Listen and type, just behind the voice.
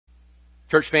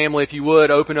Church family, if you would,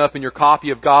 open up in your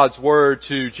copy of God's Word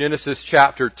to Genesis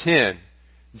chapter 10.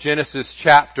 Genesis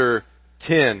chapter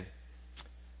 10.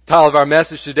 The title of our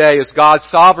message today is God's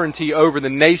Sovereignty Over the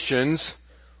Nations,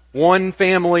 One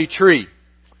Family Tree.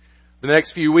 The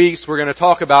next few weeks we're going to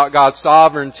talk about God's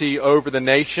sovereignty over the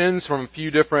nations from a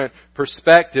few different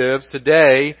perspectives.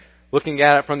 Today, looking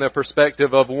at it from the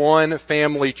perspective of one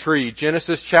family tree.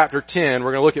 Genesis chapter 10.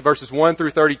 We're going to look at verses 1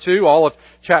 through 32, all of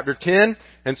chapter 10.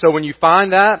 And so when you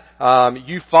find that,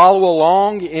 you follow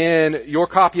along in your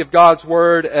copy of God's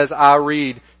Word as I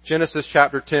read Genesis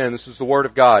chapter 10. This is the Word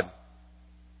of God.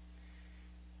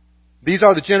 These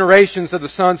are the generations of the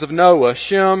sons of Noah,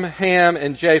 Shem, Ham,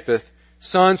 and Japheth.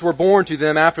 Sons were born to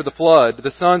them after the flood. The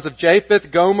sons of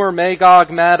Japheth, Gomer, Magog,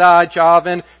 Madai,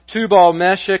 Javan, Tubal,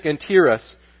 Meshech, and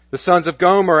Tiras. The sons of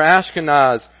Gomer,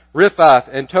 Ashkenaz, Riphath,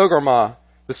 and Togarmah.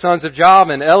 The sons of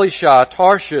Javan, Elisha,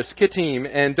 Tarshish, Kittim,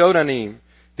 and Dodanim.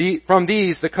 From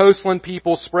these the coastland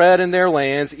people spread in their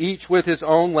lands, each with his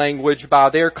own language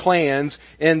by their clans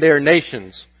and their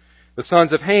nations. The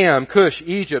sons of Ham, Cush,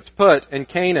 Egypt, Put, and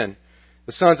Canaan.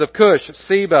 The sons of Cush,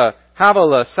 Seba,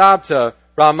 Havilah, Sabta,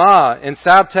 Ramah, and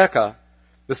Sabteca.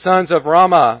 The sons of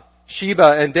Ramah,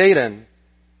 Sheba, and Dedan.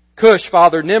 Cush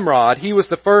fathered Nimrod. He was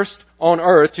the first on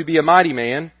earth to be a mighty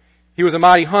man. He was a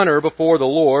mighty hunter before the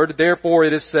Lord. Therefore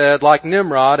it is said, like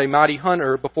Nimrod, a mighty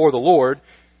hunter before the Lord.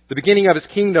 The beginning of his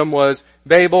kingdom was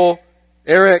Babel,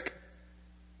 Erech,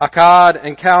 Akkad,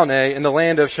 and Calneh in the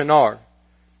land of Shinar.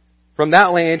 From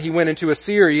that land he went into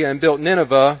Assyria and built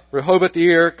Nineveh,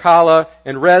 Rehoboth-ir, Calah,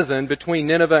 and Rezin between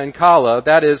Nineveh and Calah,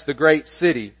 that is the great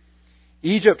city.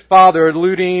 Egypt fathered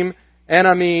Ludim,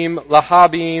 Anamim,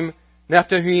 Lahabim,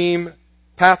 Nephtohim,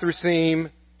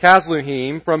 Pathrusim,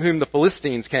 Casluhim, from whom the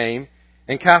Philistines came,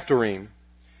 and Caphtorim.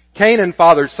 Canaan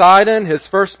fathered Sidon, his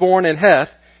firstborn, and Heth,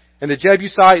 and the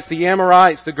Jebusites, the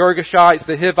Amorites, the Girgashites,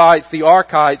 the Hivites, the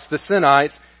Archites, the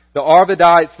Sinites, the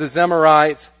Arvadites, the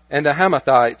Zemarites, and the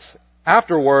Hamathites.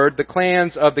 Afterward, the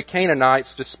clans of the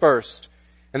Canaanites dispersed.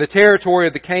 And the territory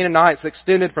of the Canaanites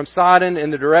extended from Sidon in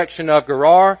the direction of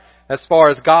Gerar as far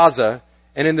as Gaza,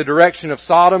 and in the direction of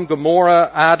Sodom,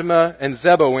 Gomorrah, Admah, and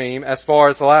Zeboim as far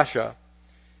as Lasha.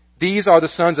 These are the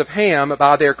sons of Ham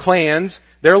by their clans,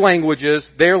 their languages,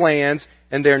 their lands,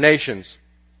 and their nations.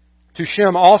 To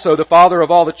Shem also, the father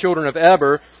of all the children of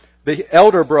Eber, the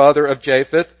elder brother of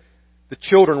Japheth, the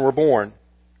children were born.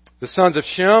 The sons of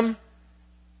Shem,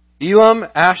 Elam,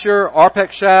 Asher,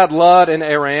 Arpachshad, Lud, and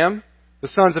Aram. The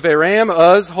sons of Aram,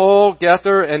 Uz, Hul,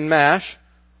 Gether, and Mash.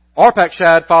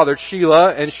 Arpachshad fathered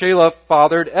Shelah, and Shelah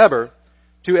fathered Eber.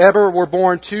 To Eber were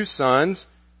born two sons.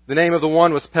 The name of the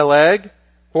one was Peleg,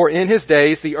 for in his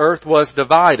days the earth was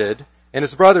divided, and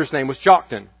his brother's name was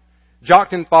Joktan.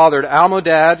 Joktan fathered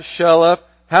Almodad, Sheleph,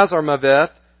 Hazarmaveth,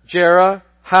 Jerah,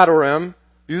 Hadoram,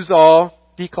 Uzal,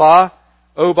 Diklah,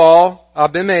 Obal,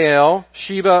 Abimael,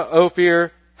 Sheba,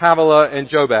 Ophir, Havilah, and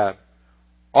Jobab.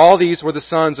 All these were the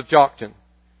sons of Joktan.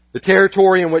 The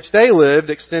territory in which they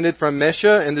lived extended from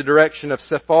Mesha in the direction of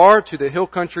Sephar to the hill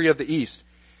country of the east.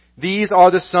 These are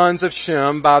the sons of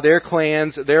Shem by their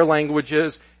clans, their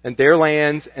languages, and their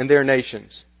lands, and their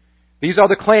nations. These are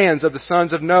the clans of the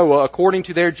sons of Noah according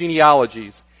to their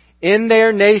genealogies. In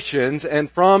their nations, and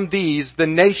from these the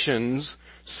nations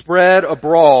spread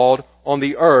abroad on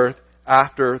the earth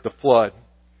after the flood.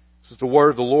 This is the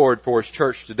word of the Lord for His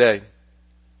church today.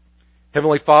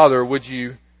 Heavenly Father, would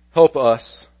you help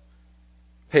us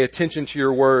pay attention to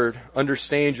your word,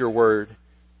 understand your word,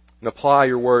 and apply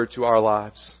your word to our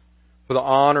lives for the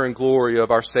honor and glory of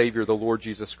our Savior, the Lord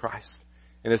Jesus Christ.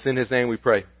 And it's in His name we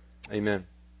pray. Amen.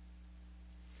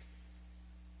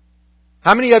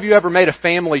 How many of you ever made a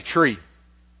family tree?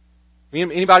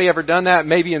 Anybody ever done that?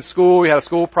 Maybe in school, you had a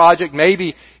school project.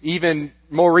 Maybe even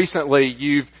more recently,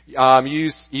 you've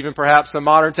used even perhaps some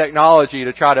modern technology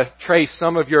to try to trace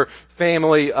some of your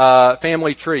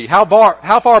family tree. How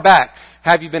far back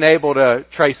have you been able to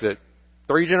trace it?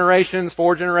 3 generations,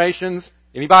 4 generations?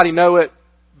 Anybody know it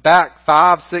back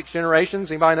 5, 6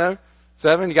 generations? Anybody know?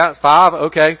 7? You got 5?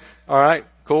 Okay. All right.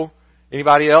 Cool.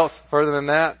 Anybody else further than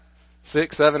that?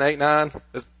 6, 7, 8, 9?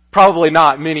 There's probably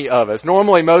not many of us.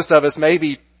 Normally, most of us,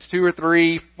 maybe 2 or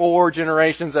 3, 4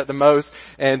 generations at the most,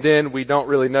 and then we don't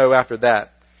really know after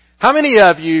that. How many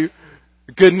of you,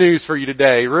 good news for you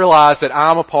today, realize that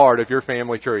I'm a part of your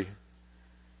family tree?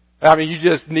 I mean, you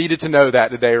just needed to know that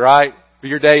today, right?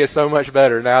 Your day is so much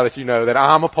better now that you know that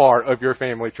I'm a part of your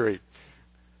family tree.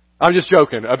 I'm just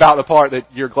joking about the part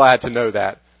that you're glad to know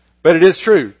that. But it is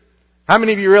true. How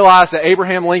many of you realize that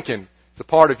Abraham Lincoln is a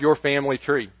part of your family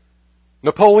tree?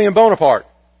 Napoleon Bonaparte,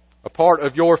 a part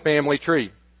of your family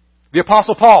tree. The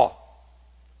Apostle Paul,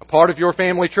 A part of your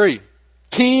family tree.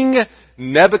 King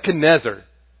Nebuchadnezzar.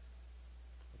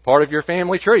 A part of your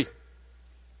family tree.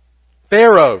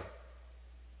 Pharaoh.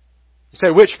 You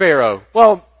say, which Pharaoh?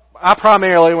 Well, I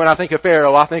primarily, when I think of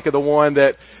Pharaoh, I think of the one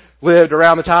that lived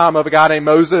around the time of a guy named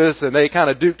Moses, and they kind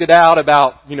of duked it out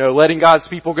about, letting God's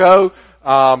people go.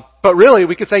 But really,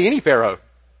 we could say any Pharaoh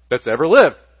that's ever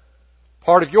lived.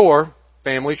 Part of your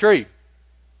family tree.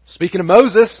 Speaking of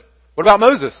Moses, what about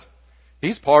Moses?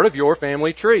 He's part of your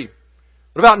family tree.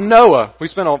 What about Noah? We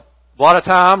spent a lot of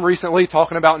time recently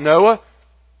talking about Noah.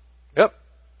 Yep,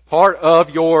 part of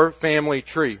your family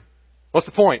tree. What's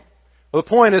the point? Well, the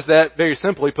point is that, very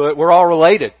simply put, we're all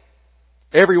related.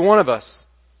 Every one of us.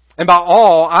 And by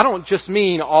all, I don't just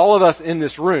mean all of us in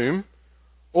this room,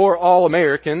 or all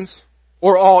Americans,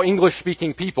 or all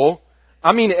English-speaking people.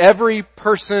 I mean every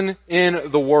person in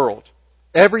the world.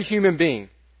 Every human being.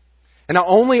 And not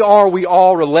only are we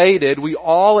all related, we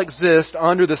all exist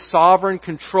under the sovereign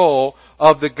control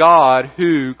of the God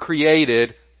who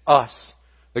created us.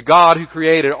 The God who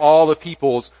created all the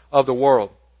peoples of the world.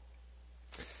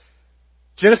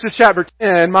 Genesis chapter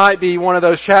 10 might be one of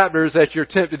those chapters that you're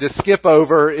tempted to skip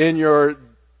over in your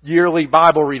yearly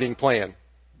Bible reading plan.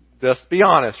 Just be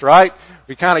honest, right?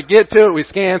 We kind of get to it, we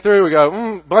scan through, we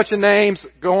go, bunch of names,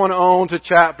 going on to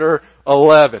chapter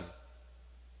 11.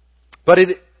 But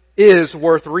it is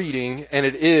worth reading, and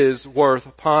it is worth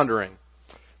pondering.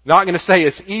 Not going to say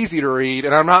it's easy to read,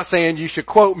 and I'm not saying you should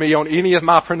quote me on any of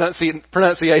my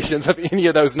pronunciations of any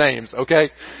of those names, okay?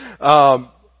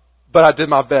 But I did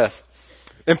my best.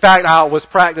 In fact, I was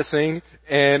practicing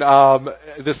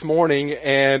this morning,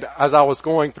 and as I was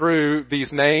going through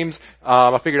these names,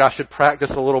 I figured I should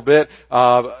practice a little bit.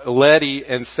 Letty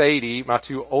and Sadie, my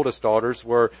two oldest daughters,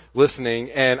 were listening,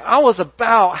 and I was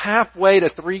about halfway to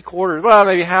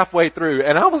maybe halfway through,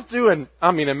 and I was doing,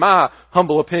 in my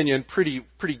humble opinion, pretty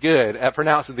good at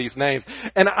pronouncing these names.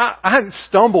 And I hadn't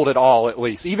stumbled at all, at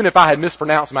least. Even if I had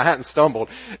mispronounced them, I hadn't stumbled.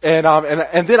 And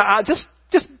then I just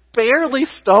barely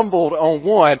stumbled on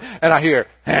one, and I hear,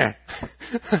 and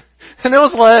it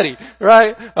was Letty,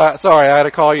 right? Sorry, I had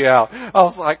to call you out. I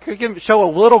was like, show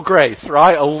a little grace,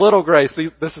 right? A little grace.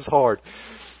 This is hard.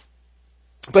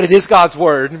 But it is God's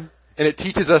Word, and it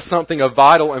teaches us something of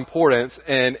vital importance,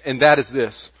 and that is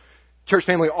this. Church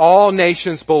family, all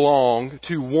nations belong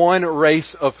to one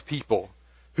race of people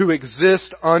who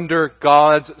exist under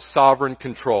God's sovereign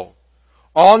control.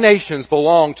 All nations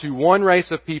belong to one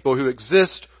race of people who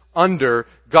exist under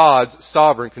God's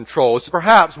sovereign control. It's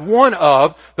perhaps one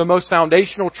of the most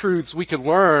foundational truths we could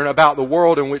learn about the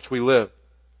world in which we live.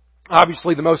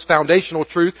 Obviously, the most foundational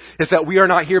truth is that we are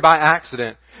not here by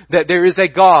accident. That there is a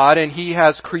God and He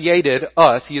has created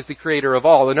us. He is the creator of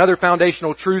all. Another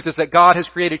foundational truth is that God has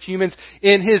created humans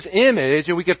in His image,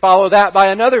 and we could follow that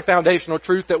by another foundational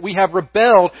truth that we have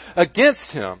rebelled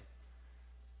against Him.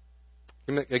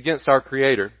 Against our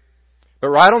Creator. But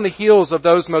right on the heels of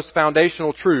those most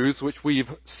foundational truths, which we've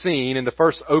seen in the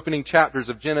first opening chapters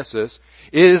of Genesis,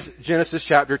 is Genesis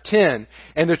chapter 10,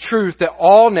 and the truth that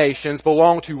all nations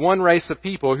belong to one race of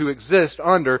people who exist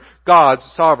under God's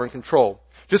sovereign control.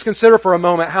 Just consider for a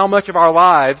moment how much of our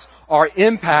lives are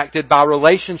impacted by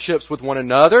relationships with one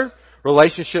another,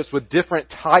 relationships with different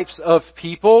types of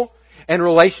people, and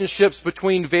relationships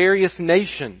between various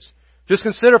nations. Just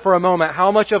consider for a moment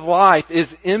how much of life is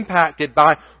impacted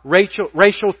by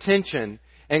racial tension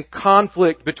and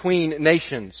conflict between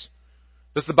nations.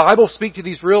 Does the Bible speak to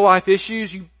these real life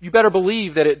issues? You better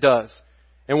believe that it does.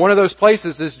 And one of those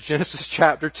places is Genesis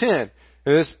chapter 10.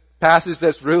 And this passage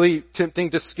that's really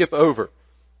tempting to skip over.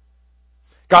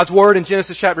 God's Word in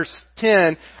Genesis chapter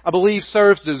 10, I believe,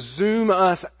 serves to zoom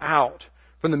us out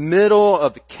from the middle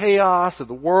of the chaos of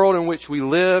the world in which we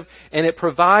live, and it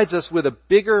provides us with a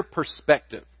bigger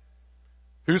perspective.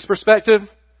 Whose perspective?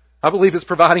 I believe it's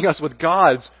providing us with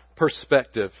God's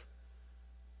perspective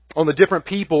on the different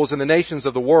peoples and the nations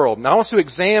of the world. Now I want to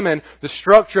examine the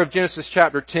structure of Genesis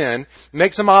chapter 10,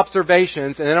 make some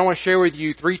observations, and then I want to share with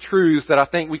you 3 truths that I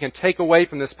think we can take away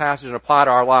from this passage and apply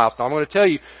to our lives. So I'm going to tell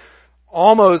you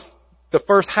almost the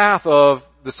first half of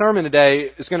the sermon today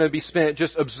is going to be spent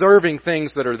just observing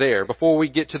things that are there before we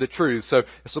get to the truth. So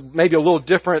it's maybe a little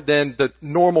different than the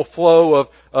normal flow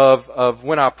of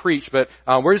when I preach, but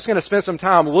we're just going to spend some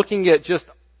time looking at just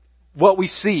what we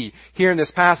see here in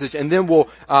this passage, and then we'll,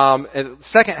 in the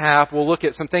second half, we'll look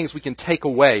at some things we can take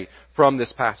away from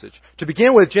this passage. To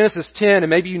begin with, Genesis 10, and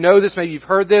maybe you know this, maybe you've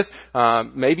heard this,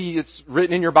 maybe it's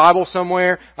written in your Bible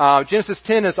somewhere. Genesis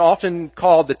 10 is often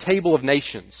called the Table of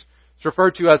Nations. It's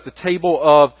referred to as the Table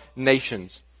of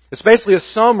Nations. It's basically a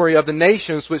summary of the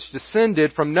nations which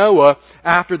descended from Noah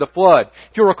after the flood.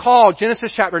 If you recall,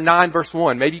 Genesis chapter 9 verse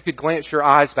 1, maybe you could glance your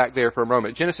eyes back there for a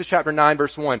moment. Genesis chapter 9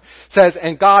 verse 1 says,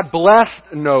 "And God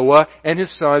blessed Noah and his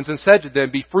sons and said to them,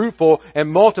 Be fruitful and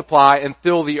multiply and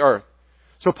fill the earth."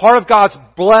 So part of God's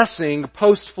blessing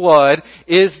post-flood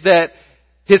is that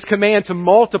His command to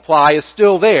multiply is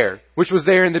still there, which was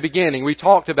there in the beginning. We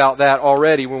talked about that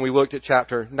already when we looked at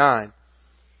chapter 9.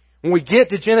 When we get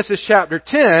to Genesis chapter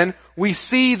 10, we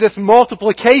see this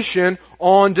multiplication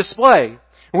on display.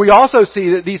 And we also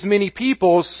see that these many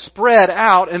peoples spread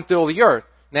out and fill the earth.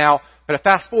 Now, but to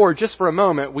fast forward just for a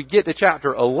moment, we get to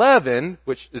chapter 11,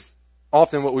 which is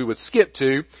often what we would skip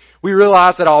to. We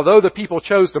realize that although the people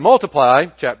chose to multiply,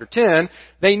 chapter 10,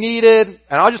 they needed,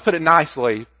 and I'll just put it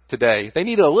nicely today, they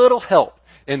needed a little help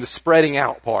in the spreading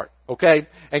out part. Okay?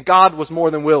 And God was more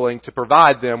than willing to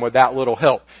provide them with that little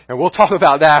help. And we'll talk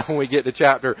about that when we get to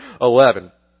chapter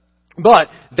 11. But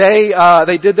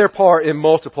they did their part in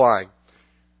multiplying.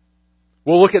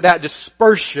 We'll look at that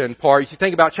dispersion part. If you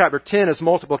think about chapter 10 as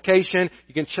multiplication,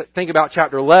 you can think about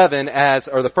chapter 11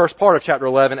 or the first part of chapter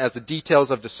 11 as the details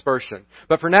of dispersion.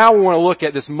 But for now, we want to look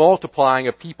at this multiplying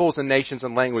of peoples and nations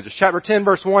and languages. Chapter 10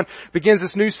 verse 1 begins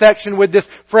this new section with this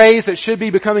phrase that should be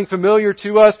becoming familiar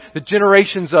to us, the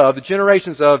generations of, the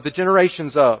generations of, the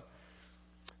generations of.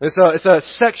 It's a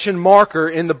section marker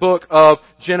in the book of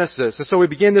Genesis. And so we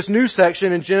begin this new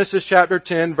section in Genesis chapter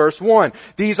 10 verse 1.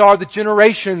 These are the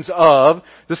generations of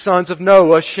the sons of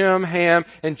Noah, Shem, Ham,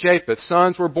 and Japheth.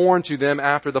 Sons were born to them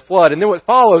after the flood. And then what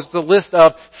follows is the list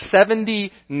of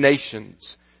 70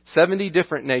 nations. 70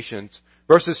 different nations.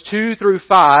 Verses 2 through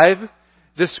 5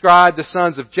 describe the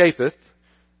sons of Japheth.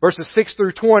 Verses 6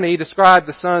 through 20 describe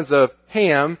the sons of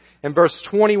Ham, and verse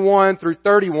 21 through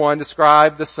 31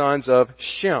 describe the sons of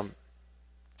Shem.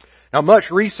 Now,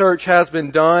 much research has been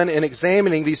done in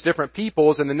examining these different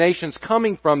peoples and the nations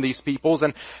coming from these peoples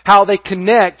and how they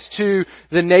connect to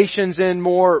the nations in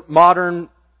more modern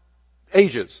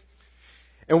ages.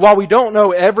 And while we don't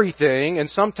know everything and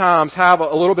sometimes have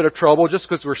a little bit of trouble just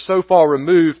because we're so far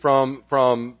removed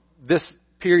from this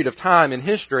period of time in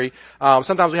history,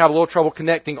 sometimes we have a little trouble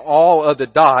connecting all of the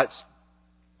dots.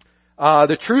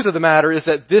 The truth of the matter is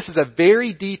that this is a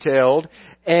very detailed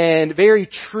and very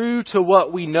true to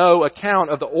what we know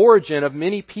account of the origin of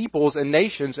many peoples and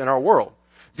nations in our world.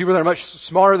 People that are much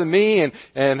smarter than me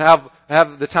and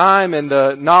have the time and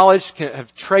the knowledge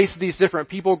have traced these different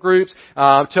people groups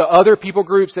to other people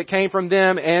groups that came from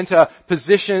them and to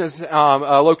positions,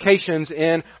 locations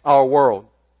in our world.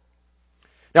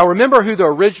 Now remember who the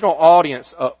original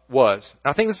audience was.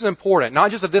 And I think this is important,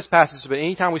 not just of this passage, but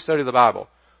anytime we study the Bible.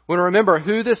 We want to remember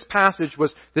who this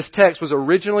text was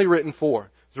originally written for.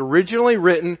 It was originally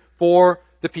written for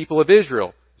the people of Israel.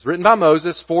 It was written by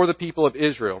Moses for the people of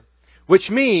Israel. Which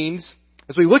means,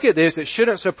 as we look at this, it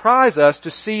shouldn't surprise us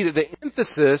to see that the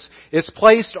emphasis is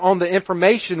placed on the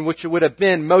information which would have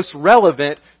been most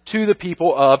relevant to the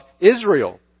people of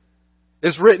Israel.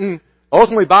 It's written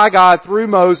ultimately by God through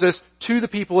Moses to the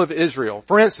people of Israel.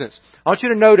 For instance, I want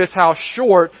you to notice how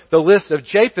short the list of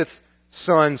Japheth's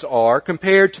sons are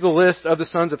compared to the list of the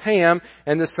sons of Ham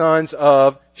and the sons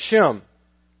of Shem.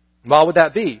 Why would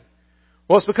that be?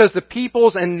 Well, it's because the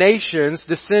peoples and nations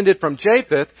descended from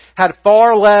Japheth had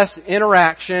far less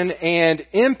interaction and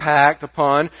impact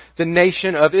upon the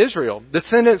nation of Israel.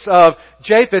 Descendants of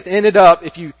Japheth ended up,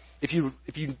 if you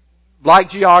like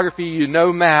geography, you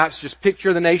know maps, just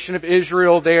picture the nation of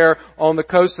Israel there on the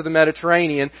coast of the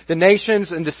Mediterranean. The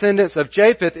nations and descendants of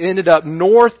Japheth ended up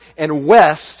north and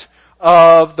west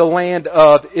of the land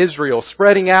of Israel,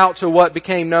 spreading out to what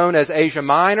became known as Asia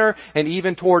Minor and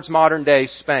even towards modern-day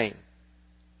Spain.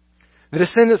 The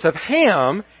descendants of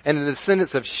Ham and the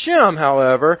descendants of Shem,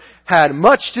 however, had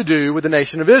much to do with the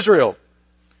nation of Israel.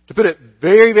 To put it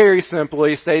very, very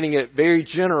simply, stating it very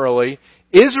generally,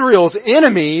 Israel's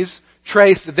enemies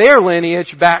traced their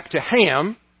lineage back to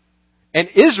Ham, and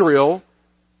Israel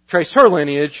traced her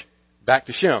lineage back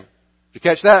to Shem. Did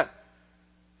you catch that?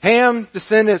 Ham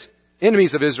descendants,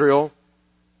 enemies of Israel.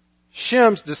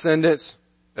 Shem's descendants,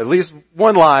 at least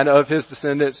one line of his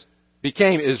descendants,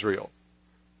 became Israel.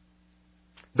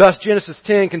 Thus, Genesis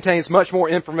 10 contains much more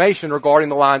information regarding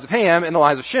the lines of Ham and the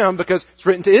lines of Shem because it's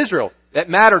written to Israel. That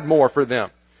mattered more for them.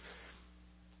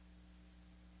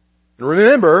 And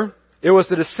remember, it was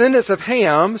the descendants of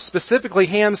Ham, specifically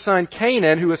Ham's son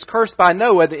Canaan, who was cursed by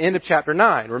Noah at the end of chapter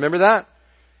 9. Remember that?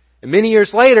 And many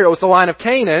years later, it was the line of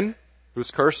Canaan, who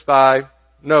was cursed by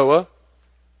Noah.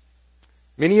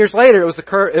 Many years later,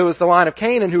 it was the line of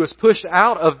Canaan who was pushed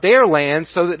out of their land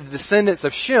so that the descendants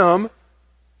of Shem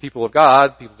people of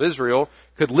God, people of Israel,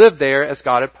 could live there as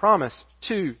God had promised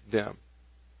to them.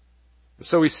 And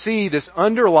so we see this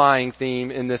underlying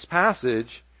theme in this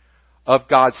passage of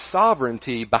God's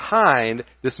sovereignty behind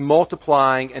this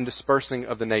multiplying and dispersing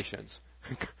of the nations.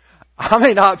 I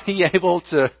may not be able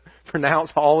to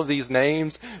pronounce all of these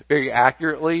names very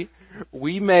accurately.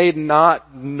 We may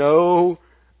not know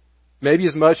maybe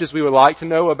as much as we would like to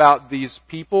know about these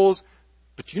peoples,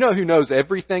 but you know who knows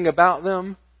everything about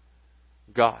them?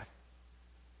 God.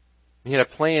 He had a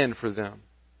plan for them.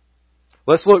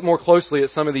 Let's look more closely at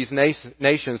some of these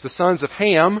nations. The sons of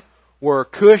Ham were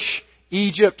Cush,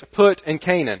 Egypt, Put, and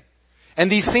Canaan. And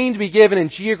these seem to be given in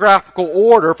geographical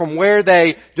order from where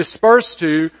they dispersed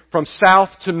to from south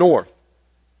to north.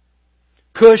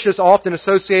 Cush is often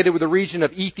associated with the region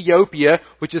of Ethiopia,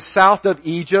 which is south of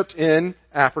Egypt in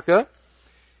Africa.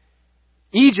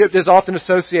 Egypt is often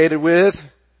associated with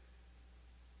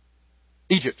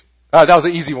Egypt. That was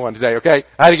an easy one today, okay?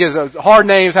 I had to get those hard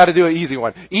names, how to do an easy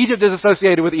one. Egypt is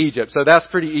associated with Egypt, so that's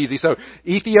pretty easy. So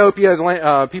Ethiopia,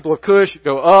 people of Cush,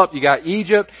 go up, you got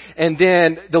Egypt, and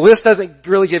then the list doesn't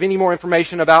really give any more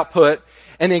information about Put.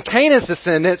 And then Canaan's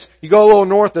descendants, you go a little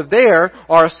north of there,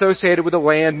 are associated with the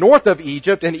land north of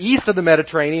Egypt and east of the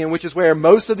Mediterranean, which is where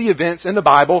most of the events in the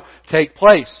Bible take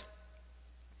place.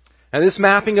 And this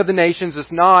mapping of the nations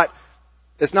is not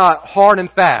hard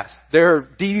and fast. There are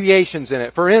deviations in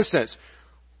it. For instance,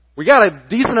 we got a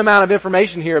decent amount of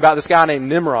information here about this guy named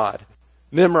Nimrod.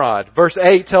 Verse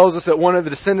 8 tells us that one of the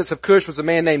descendants of Cush was a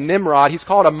man named Nimrod. He's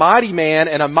called a mighty man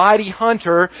and a mighty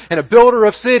hunter and a builder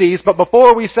of cities. But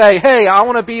before we say, hey, I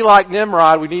want to be like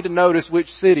Nimrod, we need to notice which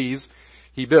cities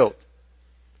he built.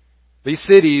 These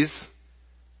cities,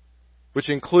 which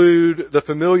include the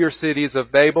familiar cities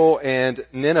of Babel and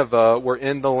Nineveh, were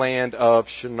in the land of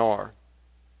Shinar.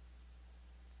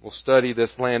 We'll study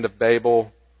this land of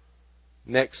Babel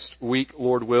next week,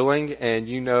 Lord willing, and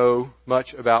you know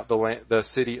much about the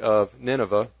city of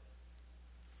Nineveh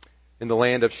in the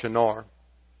land of Shinar.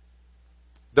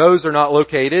 Those are not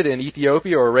located in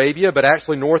Ethiopia or Arabia, but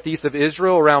actually northeast of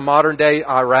Israel, around modern-day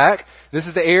Iraq. This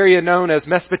is the area known as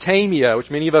Mesopotamia, which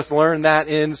many of us learned that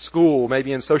in school,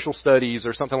 maybe in social studies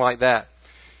or something like that.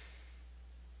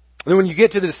 Then when you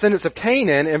get to the descendants of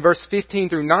Canaan, in verse 15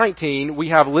 through 19, we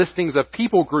have listings of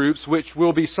people groups which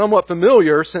will be somewhat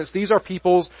familiar since these are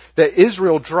peoples that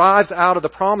Israel drives out of the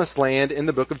promised land in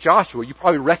the book of Joshua. You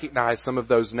probably recognize some of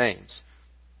those names.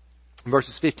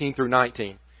 Verses 15 through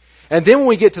 19. And then when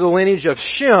we get to the lineage of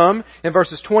Shem, in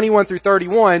verses 21 through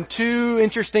 31, two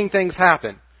interesting things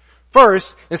happen.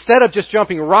 First, instead of just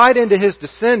jumping right into his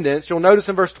descendants, you'll notice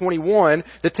in verse 21,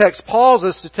 the text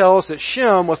pauses to tell us that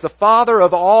Shem was the father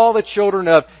of all the children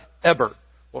of Eber.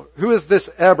 Well, who is this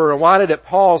Eber, and why did it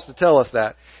pause to tell us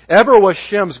that? Eber was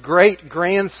Shem's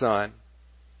great-grandson.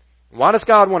 Why does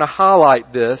God want to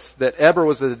highlight this, that Eber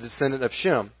was a descendant of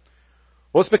Shem?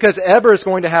 Well, it's because Eber is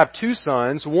going to have two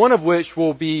sons, one of which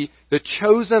will be the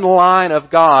chosen line of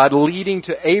God leading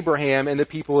to Abraham and the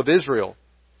people of Israel.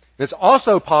 And it's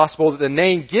also possible that the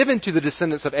name given to the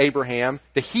descendants of Abraham,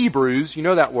 the Hebrews, you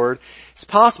know that word, it's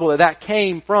possible that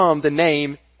came from the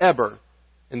name Eber.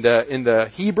 In the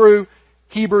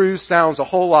Hebrew sounds a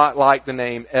whole lot like the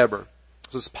name Eber.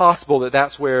 So it's possible that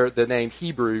that's where the name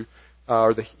Hebrew,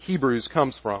 or the Hebrews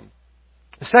comes from.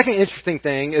 The second interesting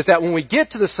thing is that when we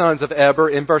get to the sons of Eber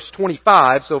in verse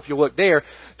 25, so if you look there,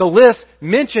 the list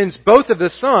mentions both of the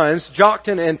sons,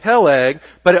 Joktan and Peleg,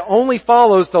 but it only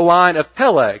follows the line of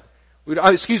Peleg.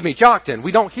 Joktan.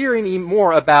 We don't hear any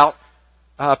more about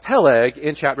Peleg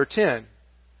in chapter 10.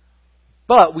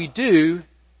 But we do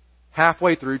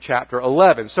halfway through chapter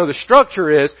 11. So the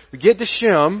structure is, we get to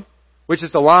Shem, which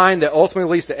is the line that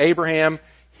ultimately leads to Abraham,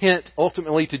 hint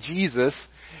ultimately to Jesus,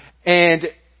 and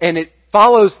it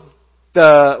follows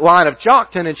the line of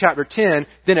Joktan in chapter 10,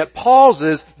 then it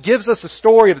pauses, gives us a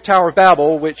story of the Tower of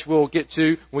Babel, which we'll get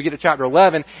to when we get to chapter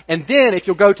 11. And then if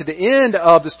you'll go to the end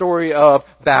of the story of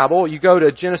Babel, you go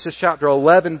to Genesis chapter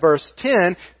 11 verse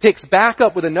 10, picks back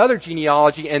up with another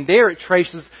genealogy, and there it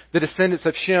traces the descendants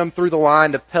of Shem through the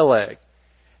line of Peleg.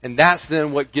 And that's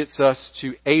then what gets us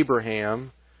to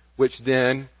Abraham, which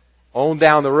then, on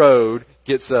down the road,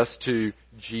 gets us to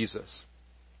Jesus.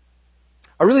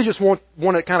 I really just want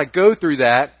to kind of go through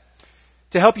that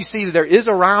to help you see that there is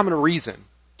a rhyme and a reason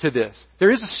to this.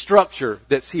 There is a structure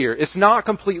that's here. It's not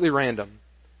completely random.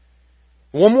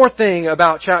 One more thing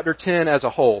about chapter 10 as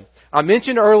a whole. I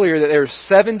mentioned earlier that there are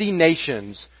 70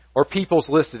 nations or peoples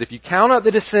listed. If you count up the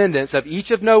descendants of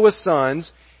each of Noah's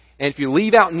sons, and if you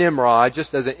leave out Nimrod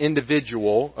just as an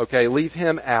individual, okay, leave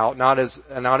him out, not as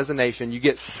a nation, you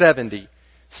get 70.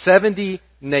 70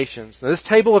 nations. Now, this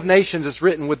table of nations is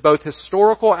written with both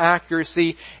historical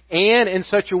accuracy and in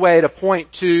such a way to point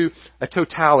to a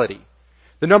totality.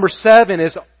 The number 7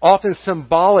 is often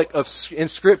symbolic in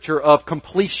Scripture of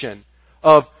completion,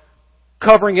 of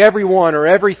covering everyone or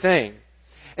everything.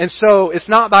 And so it's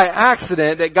not by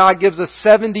accident that God gives us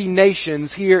 70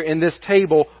 nations here in this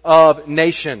table of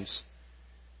nations.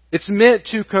 It's meant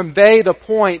to convey the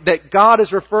point that God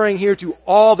is referring here to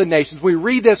all the nations. When we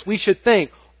read this, we should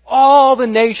think, all the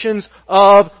nations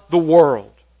of the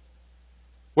world,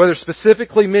 whether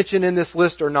specifically mentioned in this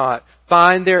list or not,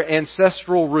 find their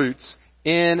ancestral roots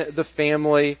in the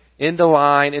family, in the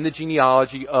line, in the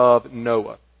genealogy of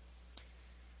Noah.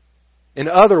 In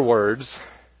other words,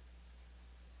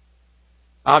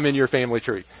 I'm in your family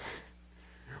tree.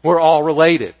 We're all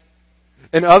related.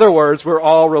 In other words, we're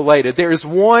all related. There is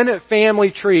one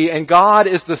family tree, and God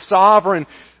is the sovereign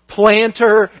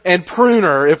planter and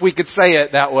pruner, if we could say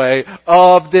it that way,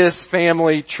 of this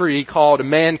family tree called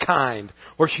mankind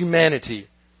or humanity.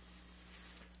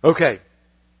 Okay,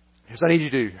 here's what I need you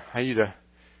to do. I need you to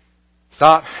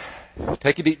stop,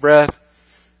 take a deep breath,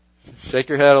 shake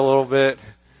your head a little bit.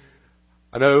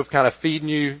 I know kind of feeding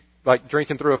you like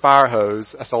drinking through a fire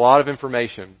hose. That's a lot of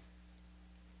information.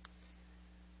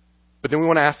 But then we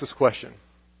want to ask this question.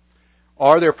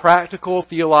 Are there practical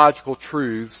theological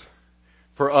truths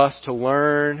for us to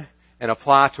learn and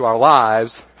apply to our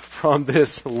lives from this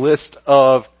list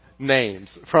of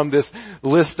names, from this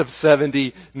list of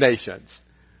 70 nations?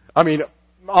 I mean,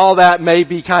 all that may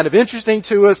be kind of interesting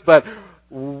to us, but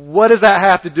what does that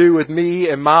have to do with me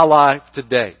and my life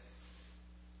today?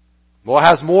 Well, it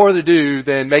has more to do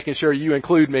than making sure you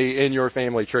include me in your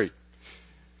family tree.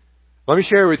 Let me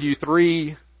share with you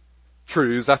 3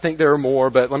 truths. I think there are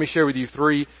more, but let me share with you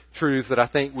 3 truths that I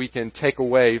think we can take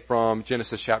away from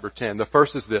Genesis chapter 10. The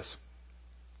first is this.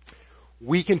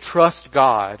 We can trust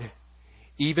God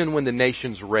even when the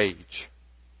nations rage.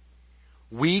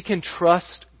 We can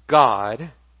trust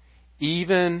God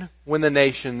even when the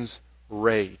nations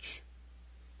rage.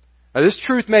 Now, this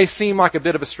truth may seem like a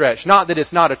bit of a stretch. Not that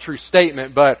it's not a true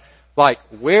statement, but like,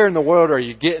 where in the world are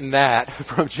you getting that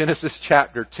from Genesis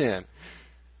chapter 10?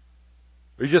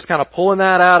 Are you just kind of pulling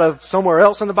that out of somewhere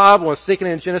else in the Bible and sticking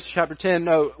it in Genesis chapter 10?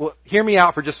 No, well, hear me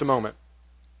out for just a moment.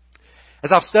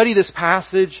 As I've studied this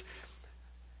passage,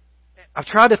 I've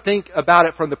tried to think about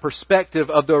it from the perspective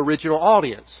of the original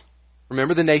audience.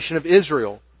 Remember the nation of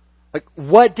Israel. Like,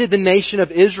 what did the nation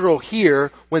of Israel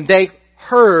hear when they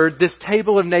heard this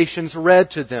table of nations read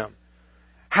to them?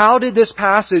 How did this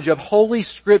passage of Holy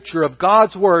Scripture, of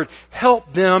God's Word,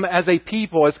 help them as a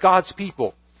people, as God's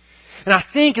people? And I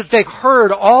think as they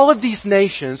heard all of these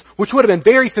nations, which would have been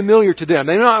very familiar to them,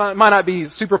 they might not be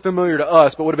super familiar to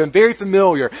us, but would have been very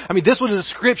familiar. I mean, this was a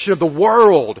description of the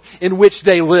world in which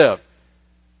they live.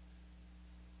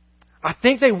 I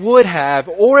think they would have,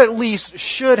 or at least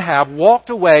should have, walked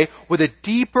away with a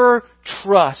deeper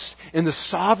trust in the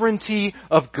sovereignty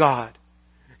of God.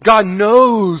 God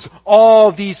knows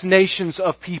all these nations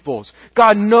of peoples.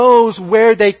 God knows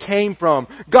where they came from.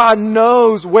 God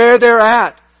knows where they're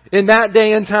at in that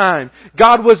day and time.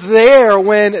 God was there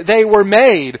when they were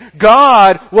made.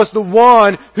 God was the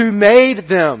one who made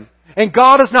them. And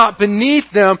God is not beneath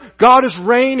them. God is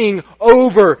reigning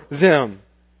over them.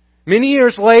 Many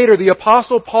years later, the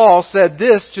Apostle Paul said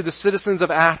this to the citizens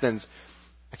of Athens.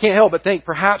 I can't help but think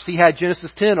perhaps he had Genesis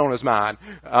 10 on his mind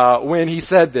when he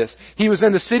said this. He was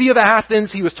in the city of Athens.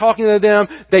 He was talking to them.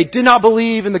 They did not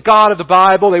believe in the God of the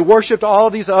Bible. They worshipped all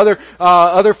of these other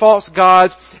false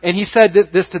gods. And he said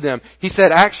this to them. He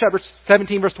said, Acts chapter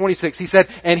 17 verse 26, he said,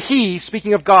 "And he,"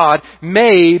 speaking of God,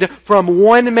 "made from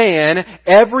one man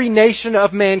every nation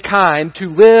of mankind to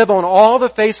live on all the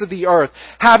face of the earth,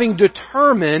 having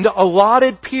determined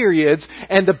allotted periods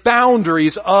and the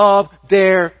boundaries of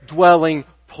their dwelling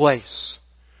place."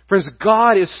 Friends,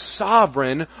 God is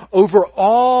sovereign over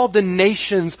all the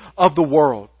nations of the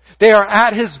world. They are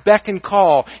at His beck and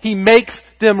call. He makes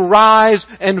them rise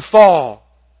and fall.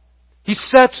 He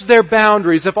sets their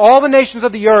boundaries. If all the nations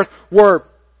of the earth were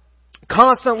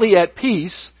constantly at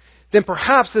peace, then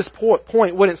perhaps this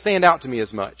point wouldn't stand out to me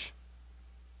as much.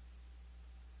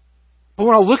 But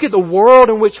when I look at the world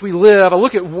in which we live, I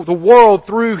look at the world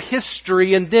through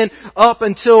history and then up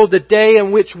until the day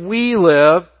in which we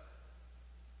live,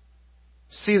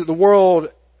 see that the world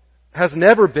has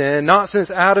never been, not since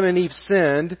Adam and Eve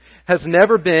sinned, has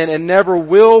never been and never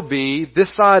will be,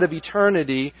 this side of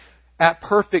eternity, at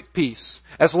perfect peace.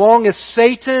 As long as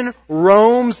Satan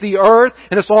roams the earth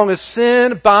and as long as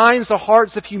sin binds the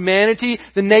hearts of humanity,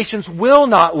 the nations will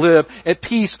not live at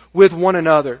peace with one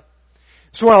another.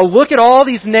 So when I look at all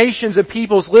these nations and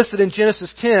peoples listed in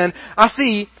Genesis 10, I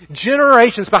see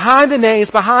generations behind the names,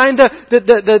 behind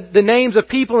the names of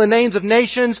people and names of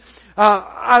nations.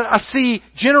 I see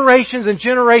generations and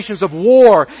generations of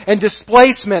war and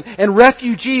displacement and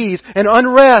refugees and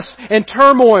unrest and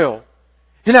turmoil.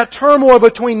 And that turmoil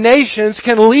between nations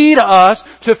can lead us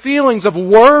to feelings of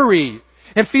worry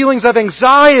and feelings of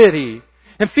anxiety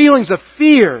and feelings of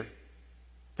fear.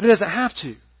 But it doesn't have to.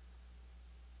 It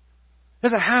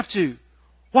doesn't have to.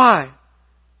 Why?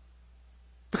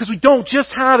 Because we don't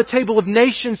just have a table of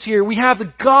nations here. We have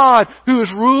the God who is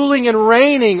ruling and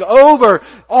reigning over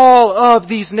all of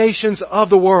these nations of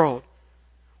the world.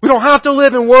 We don't have to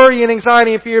live in worry and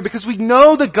anxiety and fear because we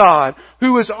know the God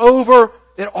who is over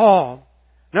it all.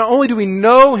 Not only do we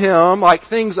know Him, like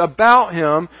things about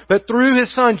Him, but through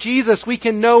His Son Jesus, we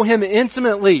can know Him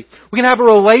intimately. We can have a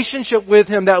relationship with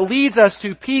Him that leads us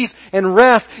to peace and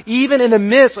rest, even in the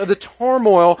midst of the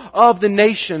turmoil of the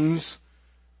nations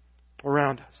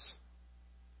around us.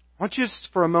 I want you just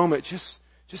for a moment,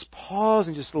 just pause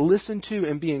and just listen to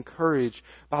and be encouraged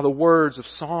by the words of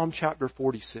Psalm chapter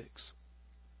 46.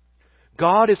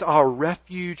 God is our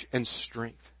refuge and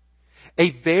strength,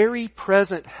 a very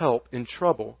present help in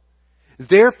trouble.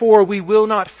 Therefore we will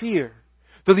not fear.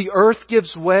 Though the earth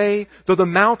gives way, though the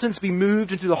mountains be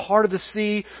moved into the heart of the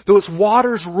sea, though its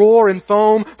waters roar and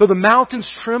foam, though the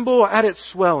mountains tremble at its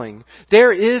swelling,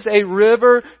 there is a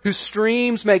river whose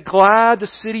streams make glad the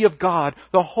city of God,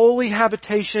 the holy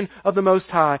habitation of the Most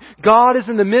High. God is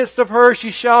in the midst of her,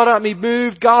 she shall not be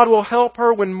moved. God will help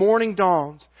her when morning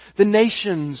dawns. The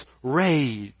nations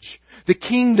rage, the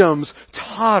kingdoms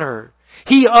totter.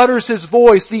 He utters His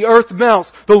voice, the earth melts.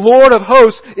 The Lord of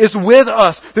hosts is with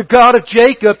us. The God of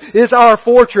Jacob is our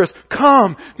fortress.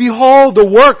 Come, behold the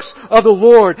works of the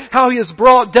Lord, how He has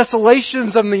brought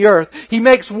desolations on the earth. He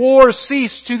makes wars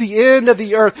cease to the end of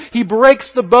the earth. He breaks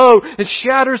the bow and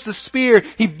shatters the spear.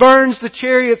 He burns the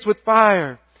chariots with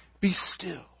fire. Be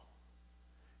still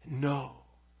and know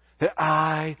that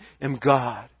I am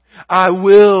God. I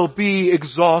will be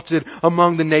exalted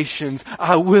among the nations.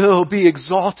 I will be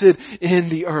exalted in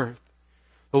the earth.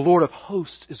 The Lord of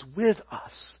hosts is with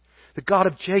us. The God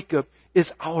of Jacob is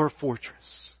our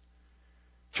fortress.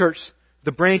 Church,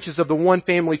 the branches of the one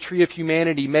family tree of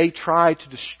humanity may try to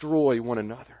destroy one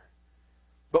another.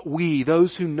 But we,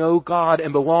 those who know God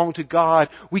and belong to God,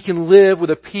 we can live with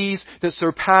a peace that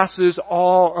surpasses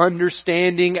all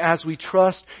understanding as we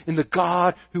trust in the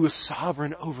God who is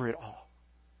sovereign over it all.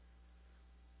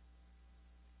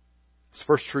 It's the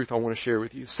first truth I want to share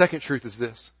with you. The second truth is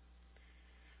this.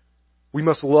 We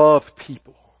must love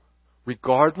people,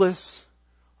 regardless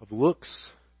of looks,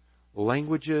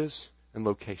 languages, and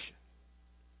location.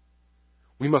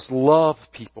 We must love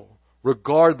people,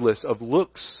 regardless of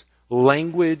looks,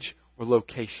 language, or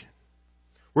location.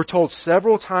 We're told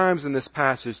several times in this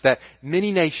passage that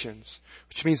many nations,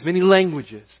 which means many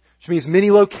languages, which means many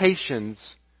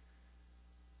locations,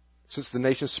 since the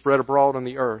nations spread abroad on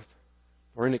the earth,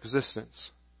 or in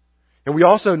existence. And we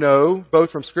also know,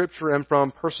 both from Scripture and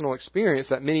from personal experience,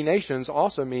 that many nations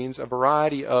also means a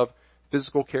variety of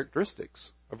physical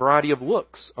characteristics, a variety of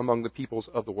looks among the peoples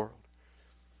of the world.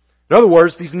 In other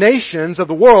words, these nations of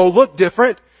the world look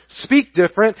different, speak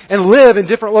different, and live in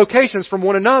different locations from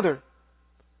one another.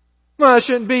 Well, it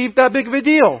shouldn't be that big of a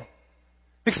deal.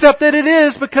 Except that it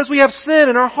is, because we have sin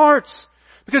in our hearts.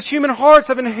 Because human hearts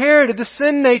have inherited the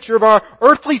sin nature of our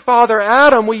earthly father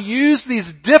Adam, we use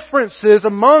these differences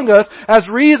among us as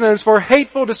reasons for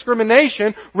hateful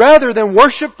discrimination rather than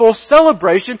worshipful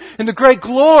celebration in the great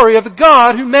glory of the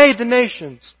God who made the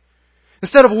nations.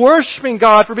 Instead of worshiping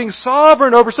God for being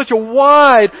sovereign over such a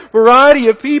wide variety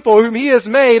of people whom He has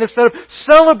made, instead of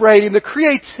celebrating the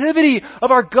creativity of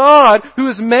our God who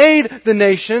has made the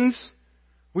nations,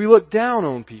 we look down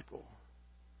on people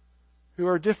who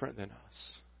are different than us.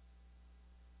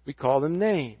 We call them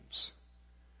names.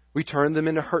 We turn them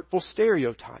into hurtful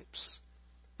stereotypes.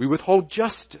 We withhold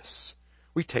justice.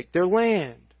 We take their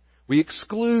land. We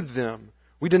exclude them.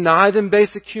 We deny them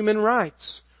basic human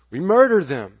rights. We murder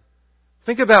them.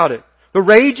 Think about it. The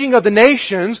raging of the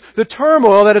nations, the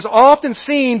turmoil that is often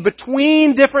seen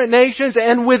between different nations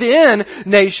and within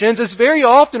nations is very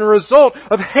often a result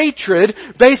of hatred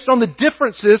based on the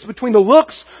differences between the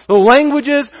looks, the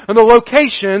languages, and the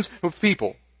locations of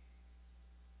people.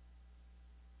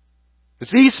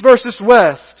 It's east versus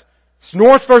west. It's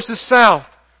north versus south.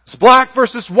 It's black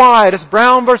versus white. It's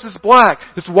brown versus black.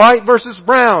 It's white versus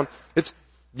brown. It's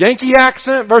Yankee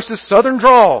accent versus southern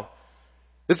drawl.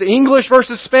 It's English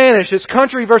versus Spanish. It's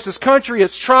country versus country.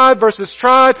 It's tribe versus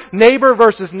tribe. Neighbor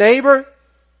versus neighbor.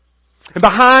 And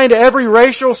behind every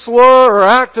racial slur or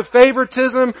act of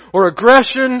favoritism or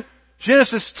aggression,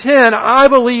 Genesis 10, I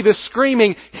believe, is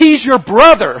screaming, he's your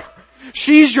brother.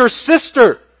 She's your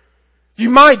sister. You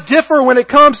might differ when it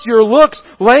comes to your looks,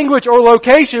 language, or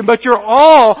location, but you're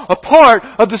all a part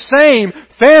of the same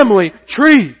family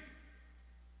tree.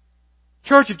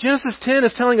 Church, if Genesis 10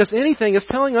 is telling us anything, it's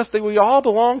telling us that we all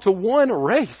belong to one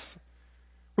race.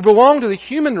 We belong to the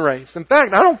human race. In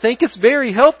fact, I don't think it's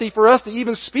very healthy for us to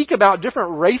even speak about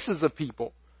different races of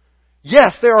people.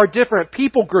 Yes, there are different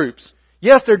people groups.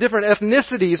 Yes, there are different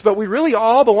ethnicities, but we really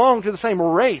all belong to the same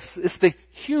race. It's the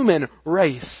human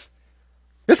race.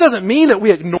 This doesn't mean that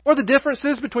we ignore the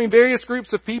differences between various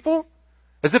groups of people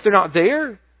as if they're not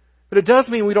there, but it does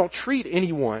mean we don't treat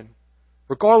anyone,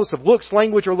 regardless of looks,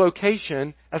 language, or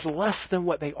location, as less than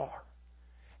what they are.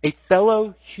 A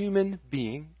fellow human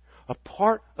being, a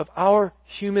part of our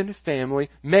human family,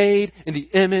 made in the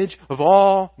image of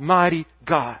Almighty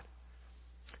God.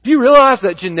 Do you realize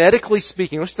that genetically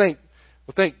speaking, we'll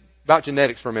think about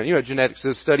genetics for a minute. You know, genetics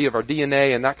is the study of our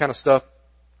DNA and that kind of stuff.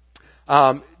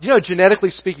 Genetically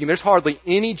speaking, there's hardly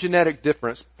any genetic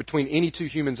difference between any two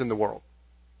humans in the world.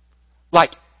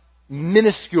 Like,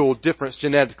 minuscule difference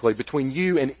genetically between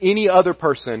you and any other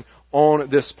person on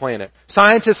this planet.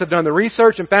 Scientists have done the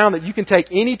research and found that you can take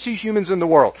any two humans in the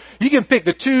world. You can pick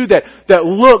the two that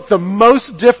look the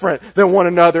most different than one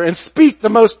another and speak the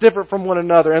most different from one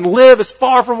another and live as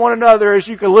far from one another as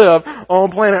you can live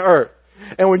on planet Earth.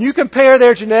 And when you compare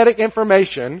their genetic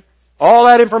information, all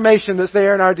that information that's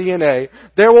there in our DNA,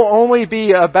 there will only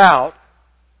be about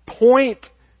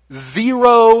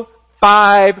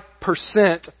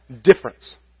 0.05%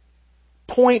 difference.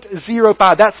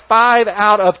 0.05. That's 5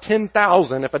 out of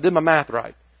 10,000 if I did my math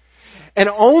right. And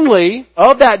only,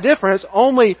 of that difference,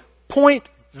 only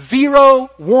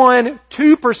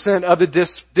 0.012% of the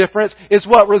difference is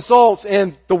what results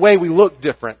in the way we look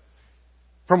different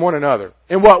from one another,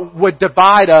 and what would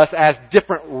divide us as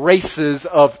different races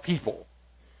of people.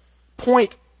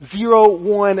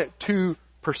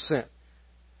 0.012%.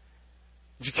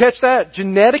 Did you catch that?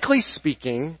 Genetically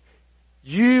speaking,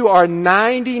 you are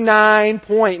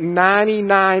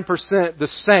 99.99% the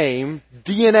same,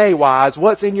 DNA-wise,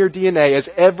 what's in your DNA, as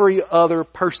every other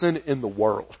person in the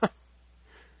world.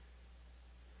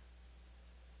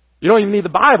 You don't even need the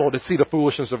Bible to see the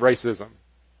foolishness of racism.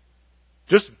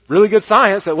 Just really good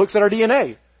science that looks at our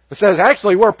DNA. It says,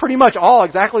 actually, we're pretty much all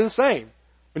exactly the same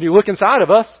when you look inside of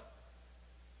us.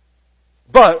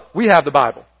 But we have the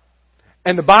Bible.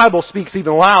 And the Bible speaks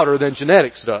even louder than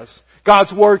genetics does.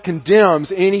 God's Word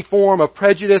condemns any form of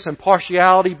prejudice and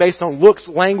partiality based on looks,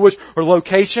 language, or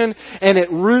location, and it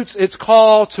roots its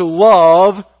call to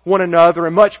love one another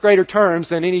in much greater terms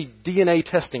than any DNA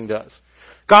testing does.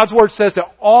 God's Word says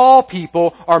that all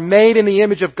people are made in the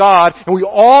image of God, and we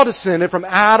all descended from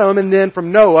Adam and then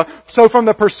from Noah. So from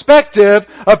the perspective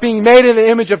of being made in the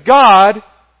image of God,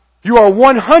 you are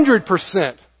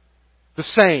 100% the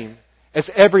same as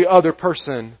every other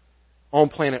person on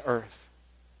planet Earth.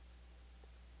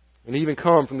 And even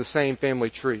come from the same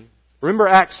family tree. Remember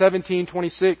Acts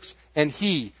 17:26? And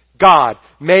He, God,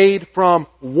 made from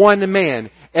one man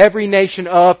every nation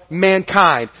of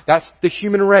mankind, that's the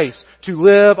human race, to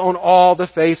live on all the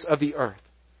face of the earth.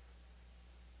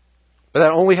 But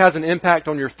that only has an impact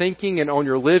on your thinking and on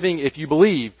your living if you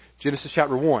believe Genesis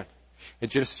chapter 1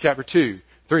 and Genesis chapter 2,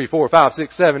 3, 4, 5,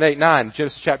 6, 7, 8, 9,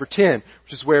 Genesis chapter 10,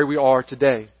 which is where we are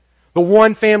today. The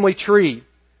one family tree,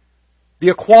 the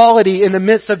equality in the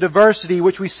midst of diversity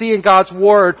which we see in God's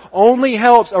Word only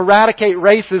helps eradicate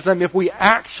racism if we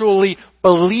actually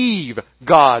believe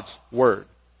God's Word.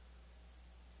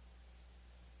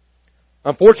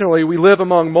 Unfortunately, we live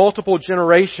among multiple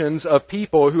generations of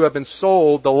people who have been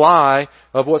sold the lie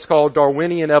of what's called